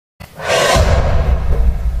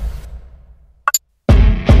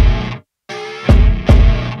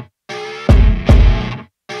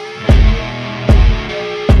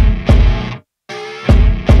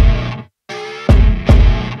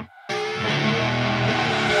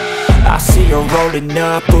see her rolling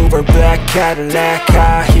up, Uber black Cadillac,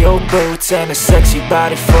 high heel boots and a sexy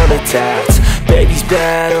body full of tats. Baby's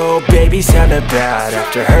bad, oh baby's hella bad.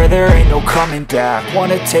 After her there ain't no coming back.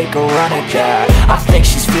 Wanna take a run at that. I think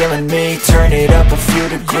she's feeling me, turn it up a few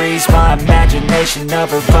degrees. My imagination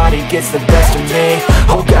of her body gets the best of me.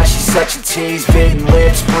 Oh gosh, she's such a tease, bitten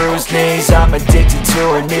lips, bruised knees. I'm addicted to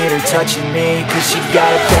her, need her touching me. Cause she got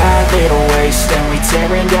a bad little waist, and we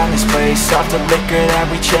tearing down this place off the liquor that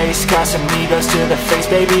we chase. Casamigos to the face,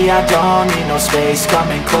 baby I don't need no space.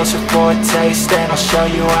 Coming closer for a taste, and I'll show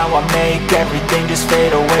you how I make everything just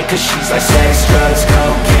fade away. Cause she's like sex, drugs,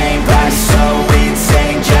 cocaine, body so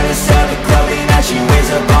insane. Jealous of the clothing that she wears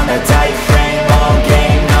up on that tight frame. All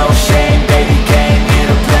game, no shame, baby came here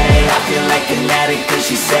to play. I feel like an addict cause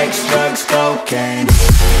she's sex, drugs, cocaine.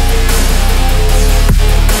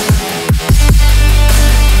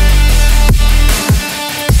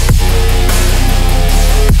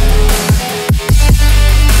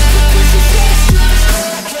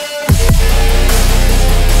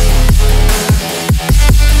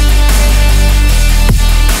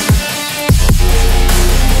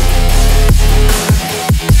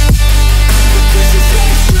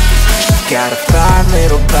 Got a fine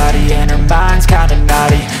little body and her mind's kinda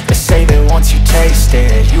naughty. They say that once you taste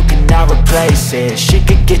it, you cannot replace it. She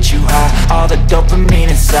could get you high, all the dopamine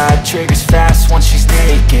inside triggers fast once she's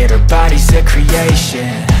naked. Her body's a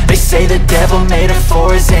creation. They say the devil made her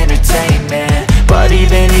for his entertainment, but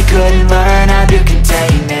even he couldn't learn how to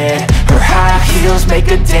contain it. Her high heels make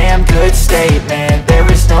a damn good statement. There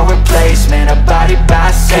is no replacement, a body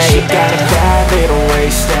by Satan. Cause she got a bad little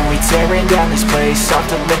waist, and we tearing down this place off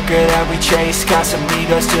the liquor that we chase.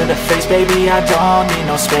 Casamigos to the face, baby I don't need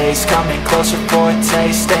no space. Coming closer for a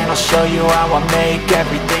taste, and I'll show you how I make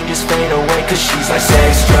everything just fade away. Cause she's like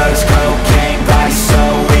sex, drugs, cocaine, body so